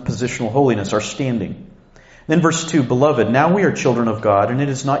 speaking of positional holiness, our standing. Then verse 2, Beloved, now we are children of God, and it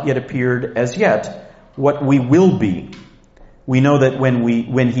has not yet appeared as yet what we will be. We know that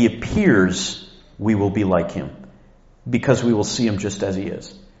when he appears, we will be like him, because we will see him just as he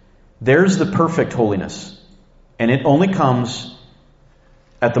is. There's the perfect holiness. And it only comes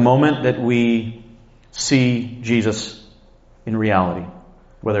at the moment that we see Jesus in reality,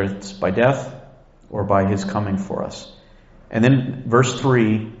 whether it's by death or by his coming for us. And then verse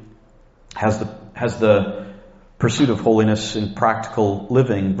 3 has the pursuit of holiness in practical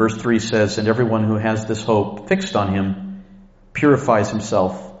living. Verse 3 says, And everyone who has this hope fixed on him purifies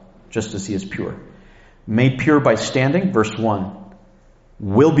himself just as he is pure. Made pure by standing, verse 1.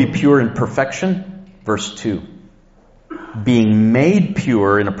 Will be pure in perfection, verse 2. Being made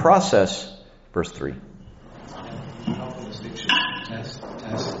pure in a process, verse 3. Helpful distinction.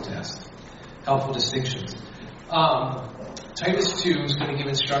 Test. Helpful distinctions. Titus 2 is going to give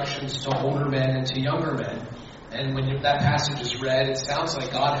instructions to older men and to younger men. And when that passage is read, it sounds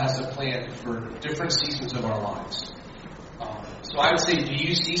like God has a plan for different seasons of our lives. So I would say, do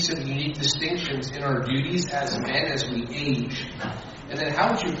you see some unique distinctions in our duties as men as we age? And then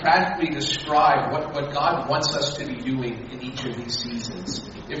how would you practically describe what God wants us to be doing in each of these seasons,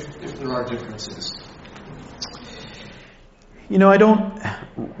 if there are differences? I don't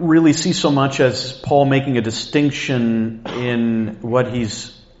really see so much as Paul making a distinction in what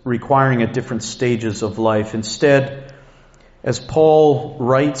he's requiring at different stages of life. Instead, as Paul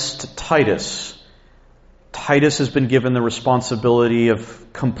writes to Titus has been given the responsibility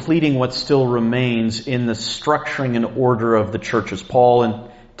of completing what still remains in the structuring and order of the churches. Paul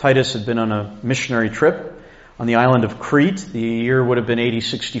in Titus had been on a missionary trip on the island of Crete. The year would have been AD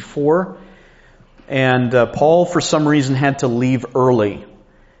 64. And Paul, for some reason, had to leave early.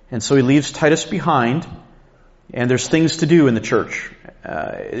 And so he leaves Titus behind. And there's things to do in the church,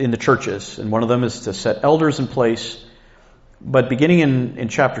 in the churches. And one of them is to set elders in place. But beginning in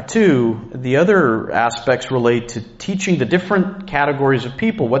chapter 2, the other aspects relate to teaching the different categories of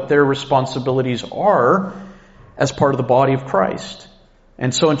people what their responsibilities are as part of the body of Christ.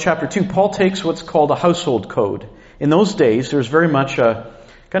 And so in chapter 2, Paul takes what's called a household code. In those days, there's very much a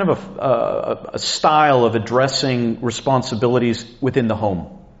kind of a style of addressing responsibilities within the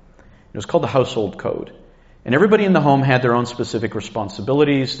home. It was called the household code. And everybody in the home had their own specific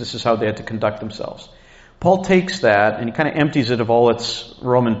responsibilities. This is how they had to conduct themselves. Paul takes that and he kind of empties it of all its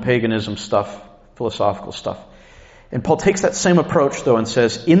Roman paganism stuff, philosophical stuff. And Paul takes that same approach, though, and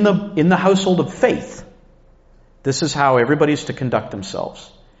says, in the household of faith, this is how everybody's to conduct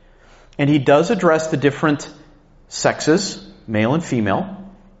themselves. And he does address the different sexes, male and female,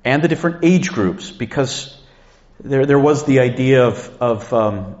 and the different age groups, because there was the idea of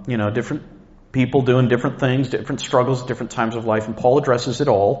different people doing different things, different struggles, different times of life, and Paul addresses it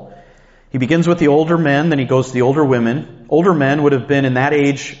all. He begins with the older men, then he goes to the older women. Older men would have been in that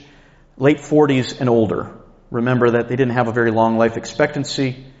age, late 40s and older. Remember that they didn't have a very long life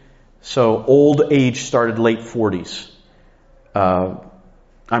expectancy, so old age started late 40s.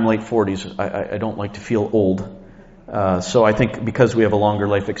 I'm late 40s. I don't like to feel old. So I think because we have a longer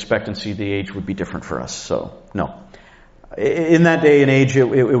life expectancy, the age would be different for us. So, no. In that day and age, it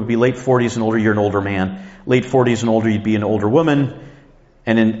would be late 40s and older, you're an older man. Late 40s and older, you'd be an older woman.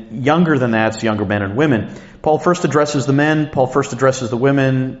 And in younger than that, it's younger men and women. Paul first addresses the men, Paul first addresses the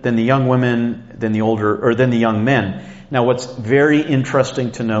women, then the young women, then the young men. Now what's very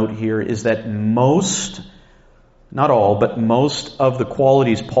interesting to note here is that most, not all, but most of the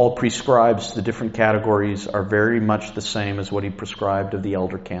qualities Paul prescribes to the different categories are very much the same as what he prescribed of the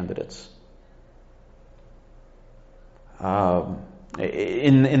elder candidates.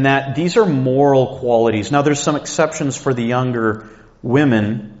 In that these are moral qualities. Now there's some exceptions for the younger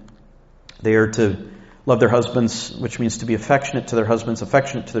women. They are to love their husbands, which means to be affectionate to their husbands,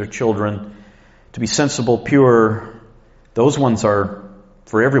 affectionate to their children, to be sensible, pure. Those ones are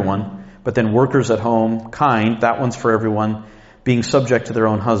for everyone. But then workers at home, kind, that one's for everyone. Being subject to their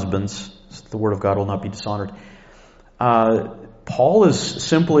own husbands, so the word of God will not be dishonored. Paul is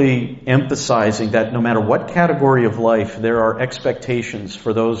simply emphasizing that no matter what category of life, there are expectations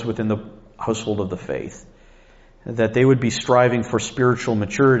for those within the household of the faith, that they would be striving for spiritual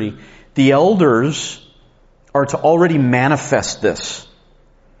maturity. The elders are to already manifest this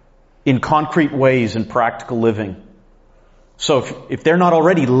in concrete ways in practical living. So if they're not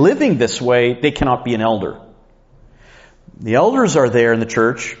already living this way, they cannot be an elder. The elders are there in the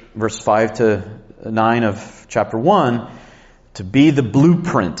church, verse 5 to 9 of chapter 1, to be the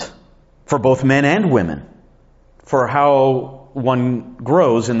blueprint for both men and women for how one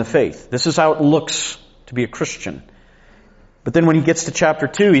grows in the faith. This is how it looks to be a Christian. But then when he gets to chapter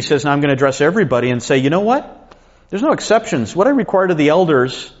 2, he says, now I'm going to address everybody and say, you know what? There's no exceptions. What I require of the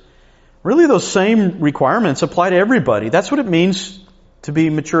elders, really those same requirements apply to everybody. That's what it means to be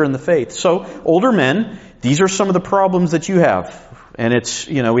mature in the faith. So, older men, these are some of the problems that you have. And it's,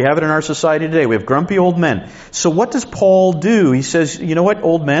 we have it in our society today. We have grumpy old men. So what does Paul do? He says, you know what,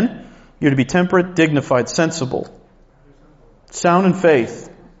 old men? You're to be temperate, dignified, sensible, sound in faith,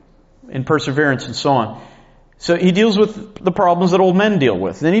 in perseverance, and so on. So he deals with the problems that old men deal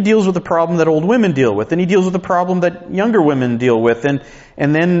with. Then he deals with the problem that old women deal with. Then he deals with the problem that younger women deal with. And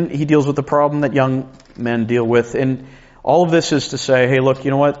then he deals with the problem that young men deal with. And all of this is to say, hey, look,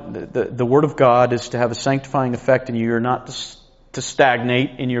 you know what? The Word of God is to have a sanctifying effect in you. You're not to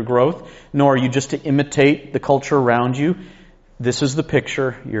stagnate in your growth, nor are you just to imitate the culture around you. This is the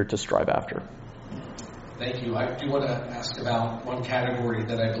picture you're to strive after. Thank you. I do want to ask about one category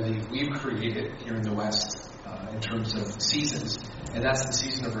that I believe we've created here in the West in terms of seasons, and that's the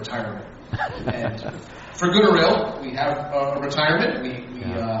season of retirement. And for good or ill, we have a retirement. We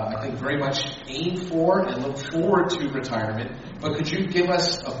I think, very much aim for and look forward to retirement. But could you give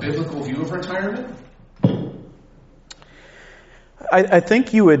us a biblical view of retirement? I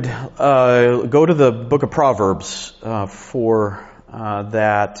think you would go to the book of Proverbs for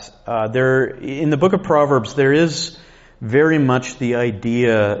that. In the book of Proverbs, there is very much the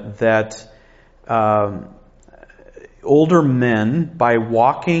idea that older men, by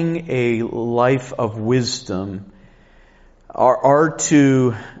walking a life of wisdom, are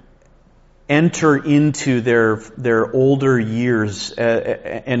to enter into their older years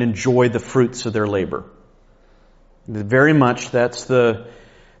and enjoy the fruits of their labor. Very much that's the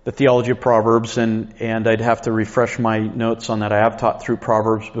the theology of Proverbs, and I'd have to refresh my notes on that. I have taught through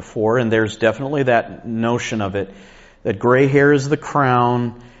Proverbs before, and there's definitely that notion of it, that gray hair is the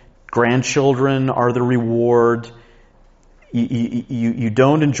crown, grandchildren are the reward. You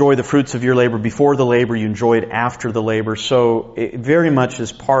don't enjoy the fruits of your labor before the labor, you enjoy it after the labor. So it very much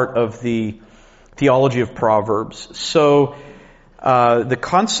is part of the theology of Proverbs. So the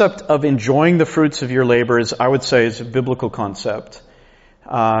concept of enjoying the fruits of your labor is, I would say, is a biblical concept.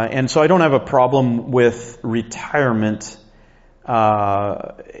 And so I don't have a problem with retirement.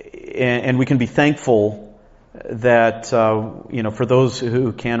 And we can be thankful that, for those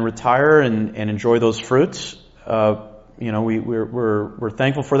who can retire and enjoy those fruits, we're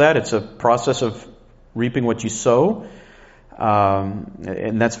thankful for that. It's a process of reaping what you sow.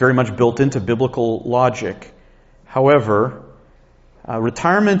 And that's very much built into biblical logic. However,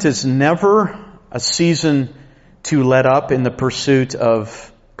 retirement is never a season to let up in the pursuit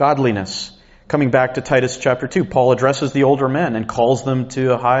of godliness. Coming back to Titus chapter 2, Paul addresses the older men and calls them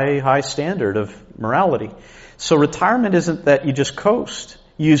to a high standard of morality. So retirement isn't that you just coast.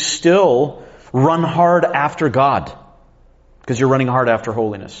 You still run hard after God, because you're running hard after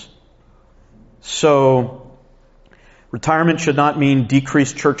holiness. So retirement should not mean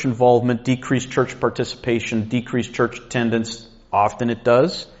decreased church involvement, decreased church participation, decreased church attendance. Often it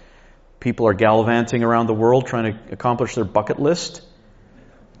does. People are gallivanting around the world trying to accomplish their bucket list.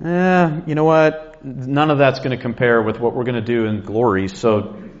 You know what? None of that's going to compare with what we're going to do in glory,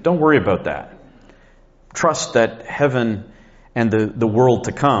 so don't worry about that. Trust that heaven and the world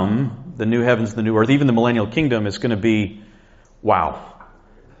to come, the new heavens, the new earth, even the millennial kingdom is going to be, wow.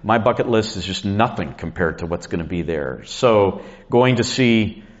 My bucket list is just nothing compared to what's going to be there. So going to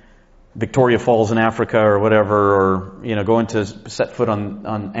see Victoria Falls in Africa or whatever, or going to set foot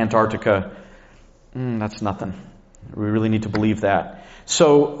on Antarctica, that's nothing. We really need to believe that.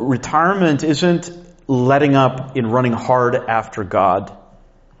 So retirement isn't letting up in running hard after God.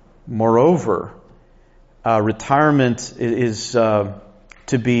 Moreover, retirement is to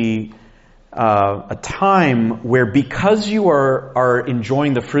be a time where, because you are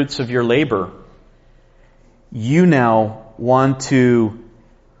enjoying the fruits of your labor, you now want to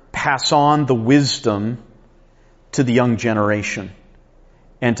pass on the wisdom to the young generation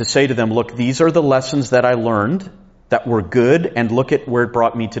and to say to them, look, these are the lessons that I learned that were good, and look at where it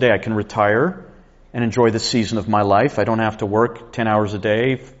brought me today. I can retire and enjoy the season of my life. I don't have to work 10 hours a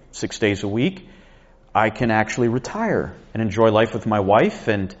day, 6 days a week. I can actually retire and enjoy life with my wife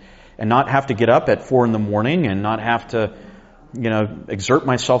and not have to get up at 4 a.m. and not have to, exert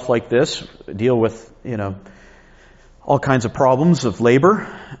myself like this, deal with, all kinds of problems of labor.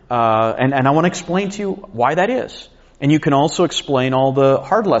 And I want to explain to you why that is. And you can also explain all the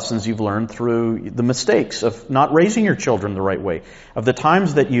hard lessons you've learned through the mistakes of not raising your children the right way, of the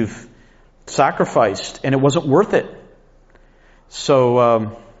times that you've sacrificed and it wasn't worth it.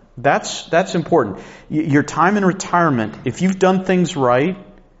 So that's important. Your time in retirement, if you've done things right,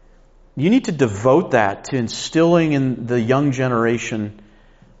 you need to devote that to instilling in the young generation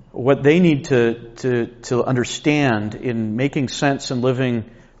what they need to understand in making sense and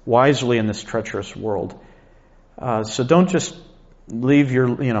living wisely in this treacherous world. So don't just leave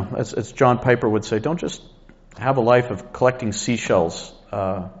your, as John Piper would say, don't just have a life of collecting seashells.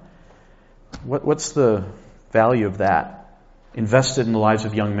 What's the value of that? Invested in the lives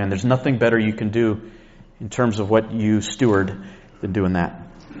of young men. There's nothing better you can do in terms of what you steward than doing that.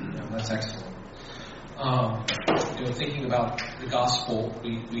 Yeah, that's excellent. Thinking about the gospel,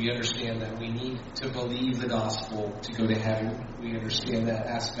 we understand that we need to believe the gospel to go to heaven. We understand that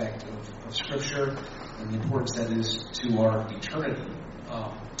aspect of Scripture and the importance that is to our eternity.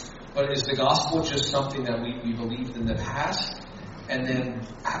 But is the gospel just something that we believed in the past? And then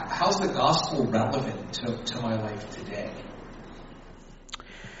how's the gospel relevant to my life today?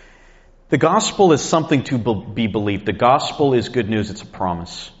 The gospel is something to be believed. The gospel is good news. It's a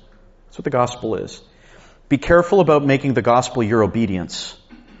promise. That's what the gospel is. Be careful about making the gospel your obedience.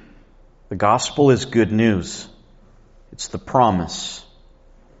 The gospel is good news. It's the promise.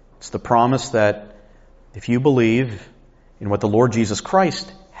 It's the promise that if you believe in what the Lord Jesus Christ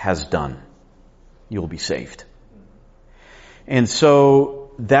has done, you'll be saved. And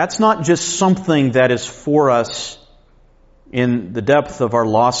so that's not just something that is for us in the depth of our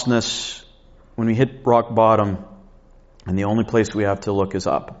lostness when we hit rock bottom and the only place we have to look is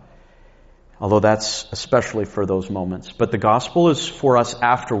up. Although that's especially for those moments. But the gospel is for us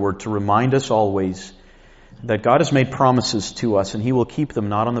afterward to remind us always that God has made promises to us and He will keep them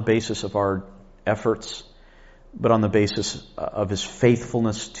not on the basis of our efforts, but on the basis of His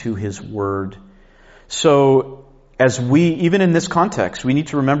faithfulness to His word. So even in this context, we need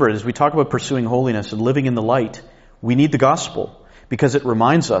to remember, as we talk about pursuing holiness and living in the light, we need the gospel, because it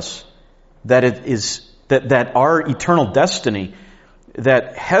reminds us that it is that our eternal destiny,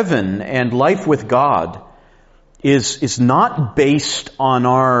 that heaven and life with God is not based on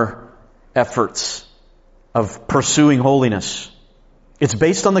our efforts of pursuing holiness. It's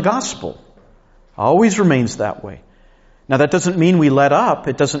based on the gospel. Always remains that way. Now that doesn't mean we let up.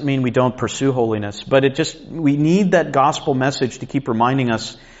 It doesn't mean we don't pursue holiness. But we need that gospel message to keep reminding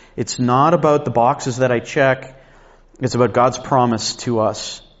us it's not about the boxes that I check. It's about God's promise to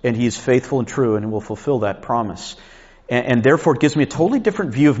us. And He is faithful and true and will fulfill that promise. And therefore it gives me a totally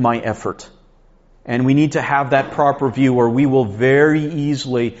different view of my effort. And we need to have that proper view, or we will very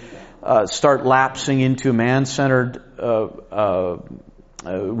easily start lapsing into man-centered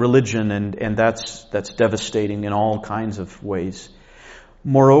religion, and that's devastating in all kinds of ways.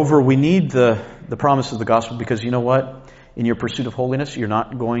 Moreover, we need the promise of the gospel, because you know what? In your pursuit of holiness, you're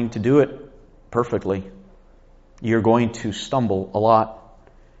not going to do it perfectly. You're going to stumble a lot.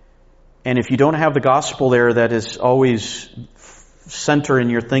 And if you don't have the gospel there that is always center in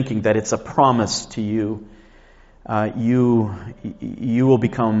your thinking, that it's a promise to you, you will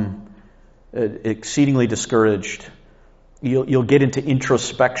become exceedingly discouraged. You'll get into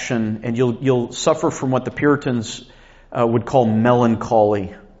introspection, and you'll suffer from what the Puritans would call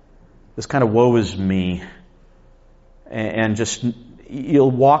melancholy. This kind of woe is me. And just, you'll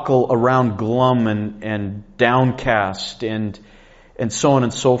walk around glum and downcast and so on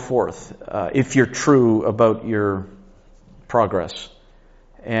and so forth, if you're true about your progress.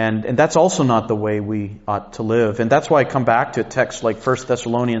 And that's also not the way we ought to live. And that's why I come back to a text like 1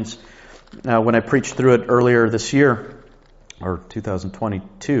 Thessalonians, when I preached through it earlier this year, or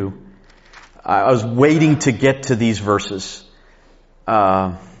 2022. I was waiting to get to these verses.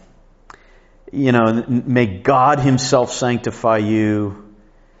 May God Himself sanctify you,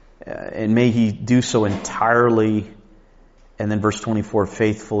 and may He do so entirely. And then verse 24,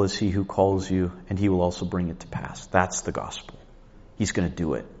 faithful is He who calls you, and He will also bring it to pass. That's the gospel. He's going to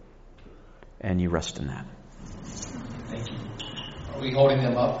do it. And you rest in that. Thank you. Are we holding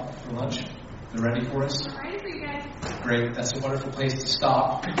them up for lunch? They're ready for us? Great. That's a wonderful place to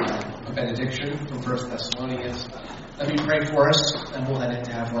stop. A benediction from 1 Thessalonians. Let me pray for us, and we'll head in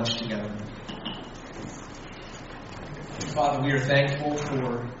to have lunch together. Father, we are thankful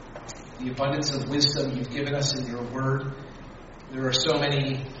for the abundance of wisdom You've given us in Your Word. There are so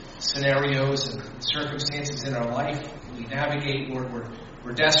many scenarios and circumstances in our life we navigate, Lord.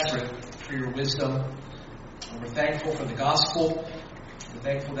 We're desperate for Your wisdom. And we're thankful for the gospel. We're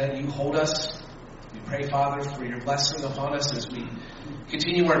thankful that You hold us. We pray, Father, for Your blessing upon us as we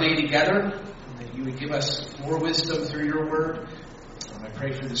continue our day together, and that You would give us more wisdom through Your Word. And I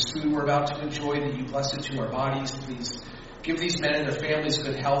pray for this food we're about to enjoy, that You bless it to our bodies. Please give these men and their families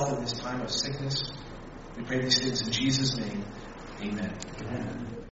good health in this time of sickness. We pray these things in Jesus' name. Amen.